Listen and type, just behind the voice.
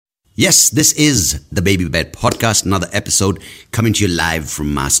Yes, this is the Baby Bed Podcast, another episode coming to you live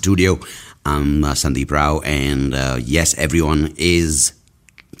from my studio. I'm Sandeep Rao, and yes, everyone is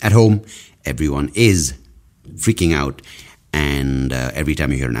at home. Everyone is freaking out, and every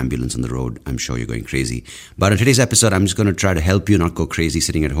time you hear an ambulance on the road, I'm sure you're going crazy. But on today's episode, I'm just going to try to help you not go crazy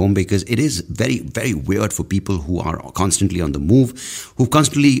sitting at home, because it is very, very weird for people who are constantly on the move, who've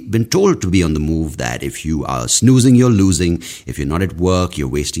constantly been told to be on the move, that if you are snoozing, you're losing. If you're not at work, you're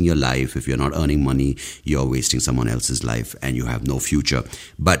wasting your life. If you're not earning money, you're wasting someone else's life, and you have no future.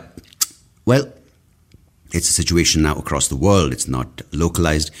 But, well, it's a situation now across the world. It's not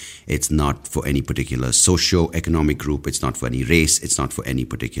localized. It's not for any particular socio-economic group. It's not for any race. It's not for any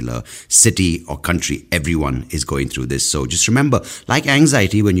particular city or country. Everyone is going through this. So just remember, like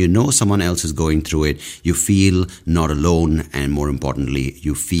anxiety, when you know someone else is going through it, you feel not alone. And more importantly,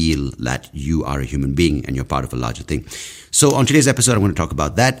 you feel that you are a human being and you're part of a larger thing. So on today's episode, I'm going to talk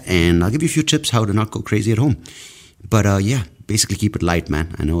about that. And I'll give you a few tips how to not go crazy at home. But yeah, basically keep it light,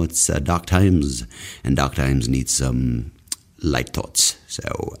 man. I know it's dark times, and dark times need some light thoughts.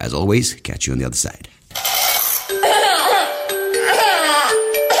 So, as always, catch you on the other side.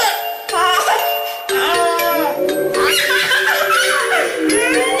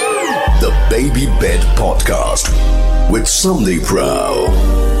 The Baby Bed Podcast with Sandeep Rao.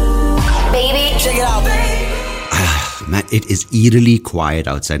 Baby, check it out. Man, it is eerily quiet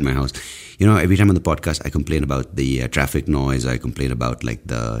outside my house. You know, every time on the podcast, I complain about the traffic noise. I complain about like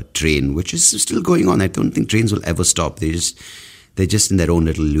the train, which is still going on. I don't think trains will ever stop. They're just in their own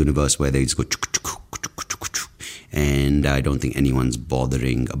little universe where they just go, and I don't think anyone's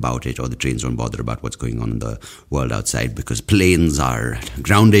bothering about it, or the trains don't bother about what's going on in the world outside, because planes are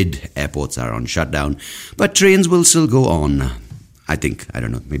grounded, airports are on shutdown, but trains will still go on. I think. I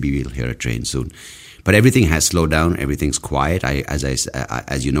don't know. Maybe we'll hear a train soon. But everything has slowed down. Everything's quiet.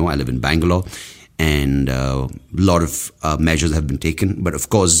 As you know, I live in Bangalore, and a lot of measures have been taken. But of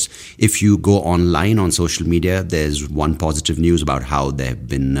course, if you go online on social media, there's one positive news about how there have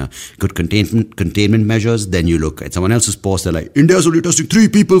been good containment measures. Then you look at someone else's post, they're like, India's only testing 3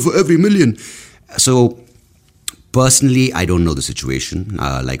 people for every million. So personally, I don't know the situation.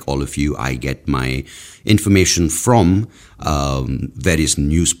 Like all of you, I get my information from various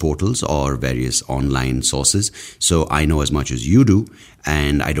news portals or various online sources. So I know as much as you do,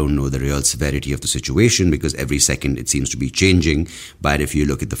 and I don't know the real severity of the situation, because every second it seems to be changing. But if you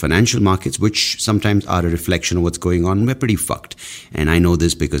look at the financial markets, which sometimes are a reflection of what's going on, we're pretty fucked. And I know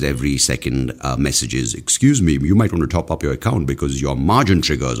this because every second messages, excuse me, you might want to top up your account because your margin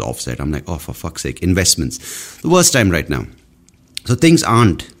trigger is offset. I'm like, oh, for fuck's sake, investments. The worst time right now. So things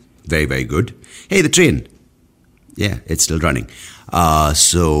aren't very, very good. Hey, the train. Yeah, it's still running.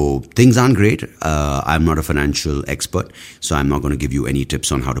 So things aren't great. I'm not a financial expert, so I'm not going to give you any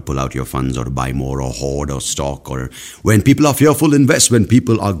tips on how to pull out your funds or to buy more or hoard or stock. Or when people are fearful, invest. When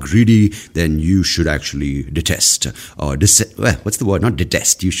people are greedy, then you should actually detest. Or what's the word? Not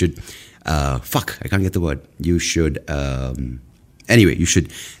detest. You should, I can't get the word. You should, anyway, you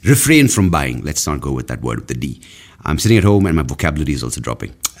should refrain from buying. Let's not go with that word with the D. I'm sitting at home and my vocabulary is also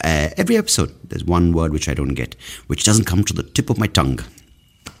dropping. Every episode, there's one word which I don't get, which doesn't come to the tip of my tongue.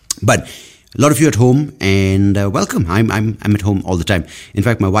 But a lot of you at home, and welcome. I'm at home all the time. In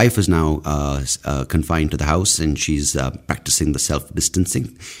fact, my wife is now confined to the house, and she's practicing the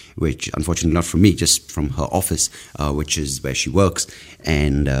self-distancing, which unfortunately not from me, just from her office, which is where she works.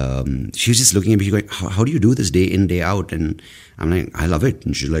 And she was just looking at me going, how do you do this day in, day out? And I'm like, I love it.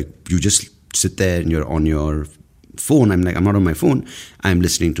 And she's like, you just sit there and you're on your phone. I'm like, I'm not on my phone. I'm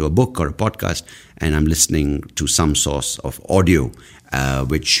listening to a book or a podcast, and I'm listening to some source of audio,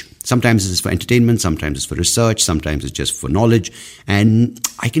 which sometimes is for entertainment, sometimes it's for research, sometimes it's just for knowledge. And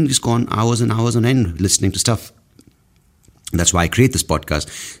I can just go on hours and hours on end listening to stuff. That's why I create this podcast.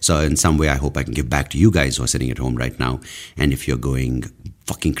 So in some way, I hope I can give back to you guys who are sitting at home right now. And if you're going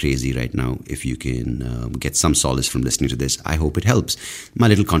fucking crazy right now, if you can get some solace from listening to this, I hope it helps. My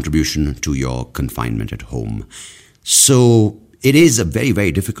little contribution to your confinement at home. So it is a very,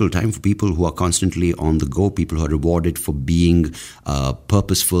 very difficult time for people who are constantly on the go, people who are rewarded for being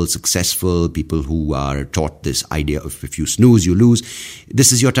purposeful, successful, people who are taught this idea of if you snooze, you lose.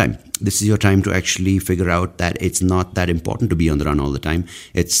 This is your time. This is your time to actually figure out that it's not that important to be on the run all the time.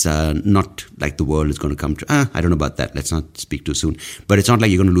 It's not like the world is going to come to, I don't know about that. Let's not speak too soon. But it's not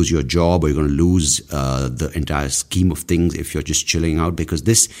like you're going to lose your job or you're going to lose the entire scheme of things if you're just chilling out, because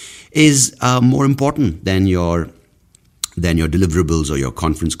this is more important than your deliverables or your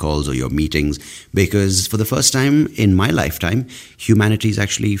conference calls or your meetings, because for the first time in my lifetime, humanity is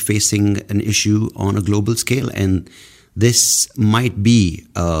actually facing an issue on a global scale, and this might be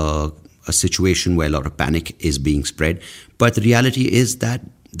a situation where a lot of panic is being spread. But the reality is that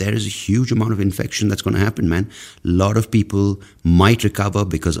there is a huge amount of infection that's going to happen, man. A lot of people might recover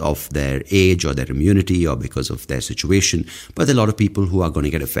because of their age or their immunity or because of their situation. But there are a lot of people who are going to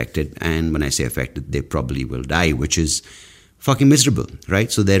get affected. And when I say affected, they probably will die, which is fucking miserable,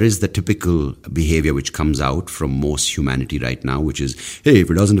 right? So there is the typical behavior which comes out from most humanity right now, which is, hey, if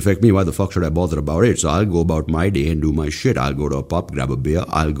it doesn't affect me, why the fuck should I bother about it? So I'll go about my day and do my shit. I'll go to a pub, grab a beer.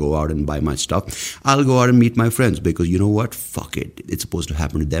 I'll go out and buy my stuff. I'll go out and meet my friends because you know what? Fuck it. It's supposed to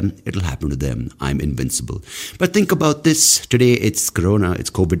happen to them. It'll happen to them. I'm invincible. But think about this. Today it's Corona.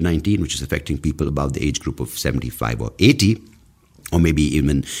 It's COVID-19, which is affecting people above the age group of 75 or 80. Or maybe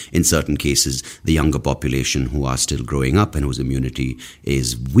even in certain cases, the younger population who are still growing up and whose immunity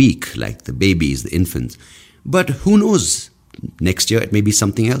is weak, like the babies, the infants. But who knows? Next year, it may be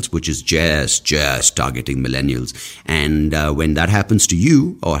something else, which is just targeting millennials. And when that happens to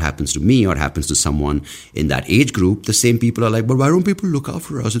you, or happens to me, or happens to someone in that age group, the same people are like, but why don't people look out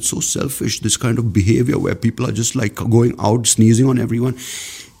for us? It's so selfish, this kind of behavior where people are just like going out, sneezing on everyone.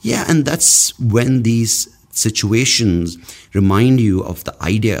 Yeah, and that's when these situations remind you of the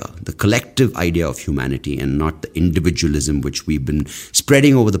idea, the collective idea of humanity, and not the individualism which we've been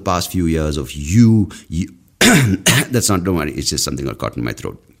spreading over the past few years of you. That's not, don't worry, it's just something that caught in my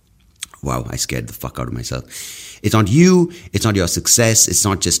throat. Wow, I scared the fuck out of myself. It's not you, it's not your success, it's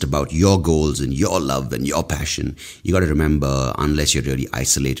not just about your goals and your love and your passion. You gotta remember, unless you're really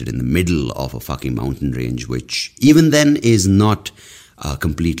isolated in the middle of a fucking mountain range, which even then is not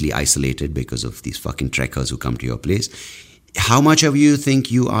completely isolated because of these fucking trekkers who come to your place. How much of you think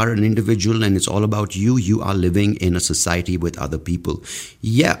you are an individual and it's all about you? You are living in a society with other people.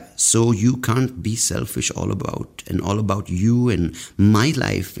 Yeah, so you can't be selfish all about you and my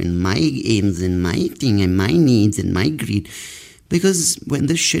life and my aims and my thing and my needs and my greed. Because when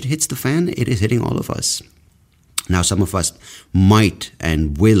this shit hits the fan, it is hitting all of us. Now, some of us might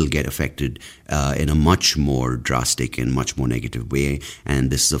and will get affected in a much more drastic and much more negative way.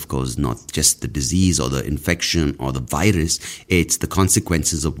 And this is, of course, not just the disease or the infection or the virus. It's the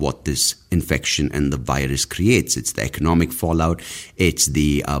consequences of what this infection and the virus creates. It's the economic fallout. It's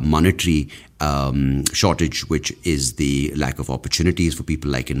the monetary shortage, which is the lack of opportunities for people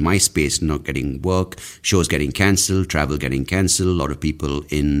like in my space, not getting work, shows getting cancelled, travel getting cancelled, a lot of people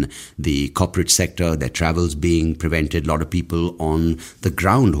in the corporate sector, their travels being prevented, a lot of people on the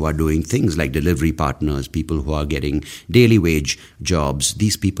ground who are doing things like delivery partners, people who are getting daily wage jobs.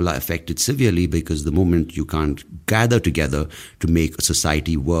 These people are affected severely because the moment you can't gather together to make a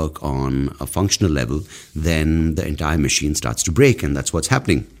society work on a functional level, then the entire machine starts to break, and that's what's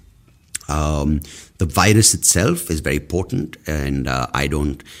happening. The virus itself is very potent, and I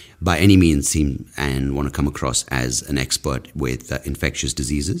don't by any means seem and want to come across as an expert with infectious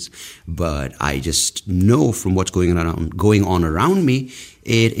diseases, but I just know from what's going on around me,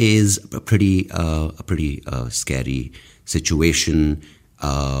 it is a pretty scary situation,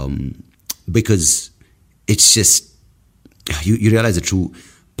 because it's just you realize the true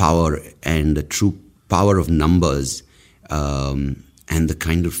power and the true power of numbers. And the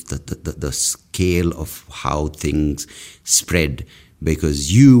kind of the scale of how things spread,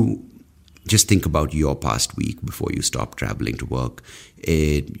 because you just think about your past week before you stop traveling to work.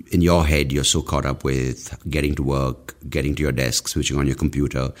 In your head, you're so caught up with getting to work, getting to your desk, switching on your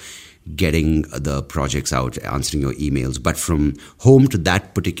computer, getting the projects out, answering your emails. But from home to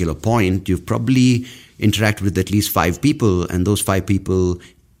that particular point, you've probably interacted with at least 5 people, and those 5 people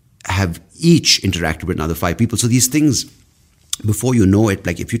have each interacted with another 5 people. So these things, before you know it,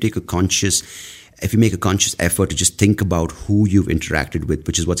 like if you make a conscious effort to just think about who you've interacted with,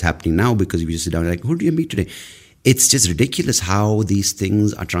 which is what's happening now, because if you just sit down and like, who do you meet today? It's just ridiculous how these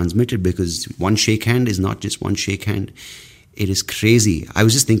things are transmitted, because one shake hand is not just one shake hand. It is crazy. I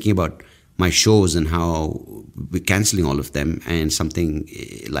was just thinking about my shows and how we're cancelling all of them, and something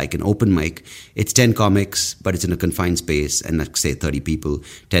like an open mic, it's 10 comics, but it's in a confined space, and let's say 30 people,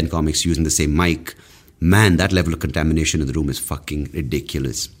 10 comics using the same mic. Man, that level of contamination in the room is fucking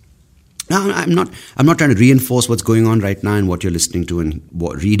ridiculous. Now, I'm not trying to reinforce what's going on right now and what you're listening to and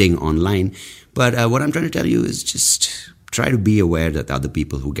reading online, but what I'm trying to tell you is just try to be aware that other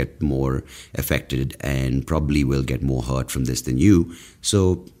people who get more affected and probably will get more hurt from this than you.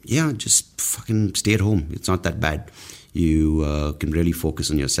 So, yeah, just fucking stay at home. It's not that bad. You can really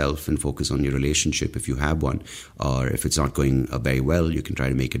focus on yourself and focus on your relationship if you have one, or if it's not going very well, you can try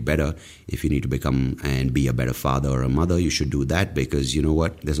to make it better. If you need to become and be a better father or a mother, you should do that, because you know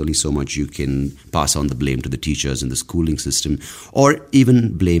what, there's only so much you can pass on the blame to the teachers and the schooling system, or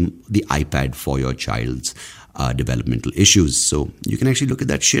even blame the iPad for your child's developmental issues. So you can actually look at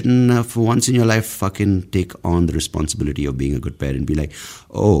that shit and for once in your life fucking take on the responsibility of being a good parent. Be like,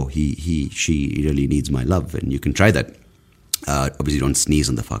 oh, she really needs my love. And you can try that. Obviously don't sneeze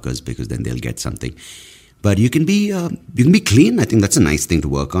on the fuckers because then they'll get something. But you can be clean. I think that's a nice thing to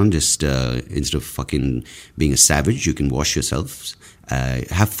work on. Just instead of fucking being a savage, you can wash yourself.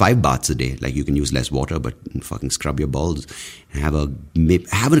 Have 5 baths a day. Like you can use less water, but fucking scrub your balls. Have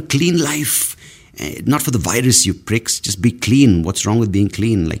a clean life. Not for the virus, you pricks. Just be clean. What's wrong with being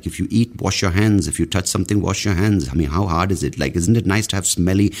clean? Like if you eat, wash your hands. If you touch something, wash your hands. I mean, how hard is it? Like, isn't it nice to have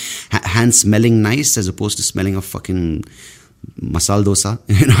hands smelling nice as opposed to smelling of fucking masala dosa?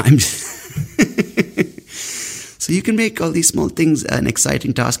 You know, I'm just So you can make all these small things an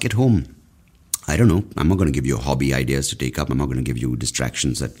exciting task at home. I don't know. I'm not going to give you hobby ideas to take up. I'm not going to give you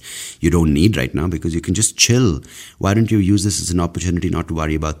distractions that you don't need right now because you can just chill. Why don't you use this as an opportunity not to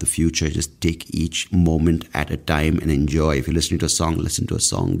worry about the future? Just take each moment at a time and enjoy. If you're listening to a song, listen to a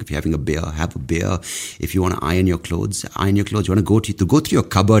song. If you're having a beer, have a beer. If you want to iron your clothes, iron your clothes. You want to go through your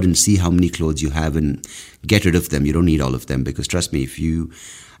cupboard and see how many clothes you have and get rid of them. You don't need all of them because trust me, if you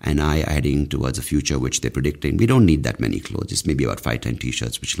and I are heading towards a future which they're predicting, we don't need that many clothes. Just maybe about 5-10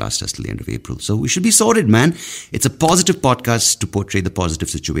 t-shirts, which last us till the end of April. So we should be sorted, man. It's a positive podcast to portray the positive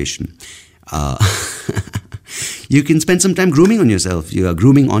situation. You can spend some time grooming on yourself. You are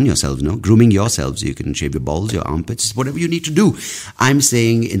grooming on yourselves, no? Grooming yourselves. You can shave your balls, your armpits, whatever you need to do. I'm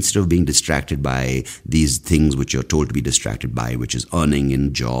saying instead of being distracted by these things which you're told to be distracted by, which is earning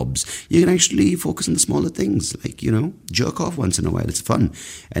in jobs, you can actually focus on the smaller things. Like, you know, jerk off once in a while. It's fun.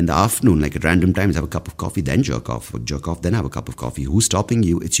 And the afternoon, like at random times, have a cup of coffee, then jerk off. Or jerk off, then have a cup of coffee. Who's stopping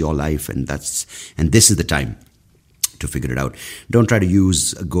you? It's your life. And this is the time to figure it out. Don't try to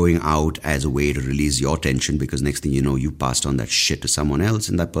use going out as a way to release your tension because next thing you know, you passed on that shit to someone else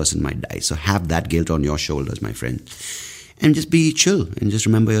and that person might die. So have that guilt on your shoulders, my friend. And just be chill and just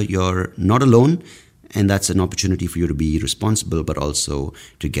remember you're not alone and that's an opportunity for you to be responsible but also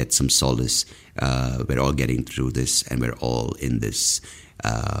to get some solace. We're all getting through this and we're all in this,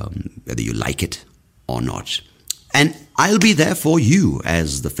 whether you like it or not. And I'll be there for you,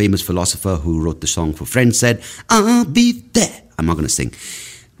 as the famous philosopher who wrote the song for Friends said, I'll be there. I'm not going to sing.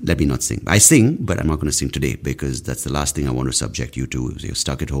 Let me not sing. I sing, but I'm not going to sing today because that's the last thing I want to subject you to. You're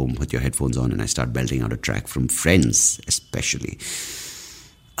stuck at home, put your headphones on, and I start belting out a track from Friends, especially.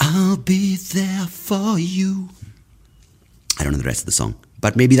 I'll be there for you. I don't know the rest of the song,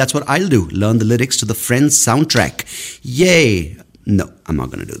 but maybe that's what I'll do. Learn the lyrics to the Friends soundtrack. Yay! No, I'm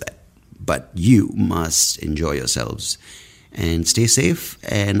not going to do that. But you must enjoy yourselves and stay safe.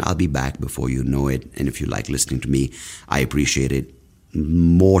 And I'll be back before you know it. And if you like listening to me, I appreciate it.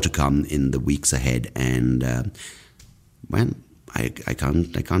 More to come in the weeks ahead. And well, I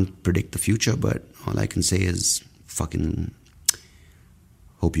can't predict the future, but all I can say is fucking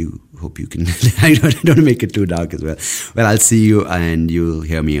hope you can. I don't make it too dark as well. Well, I'll see you and you'll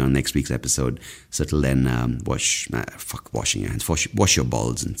hear me on next week's episode. So till then, washing your hands, wash your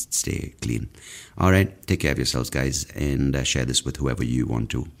balls and stay clean. All right, take care of yourselves, guys, and share this with whoever you want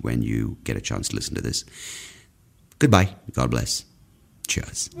to when you get a chance to listen to this. Goodbye. God bless.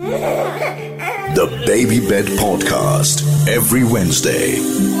 Cheers. The Baby Bed Podcast, every Wednesday.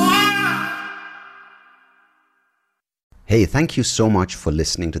 Hey, thank you so much for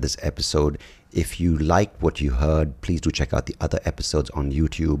listening to this episode. If you liked what you heard, please do check out the other episodes on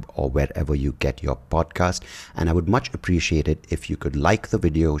YouTube or wherever you get your podcast. And I would much appreciate it if you could like the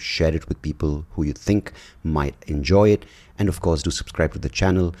video, share it with people who you think might enjoy it. And of course, do subscribe to the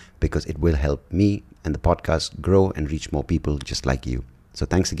channel because it will help me and the podcast grow and reach more people just like you. So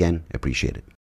thanks again. Appreciate it.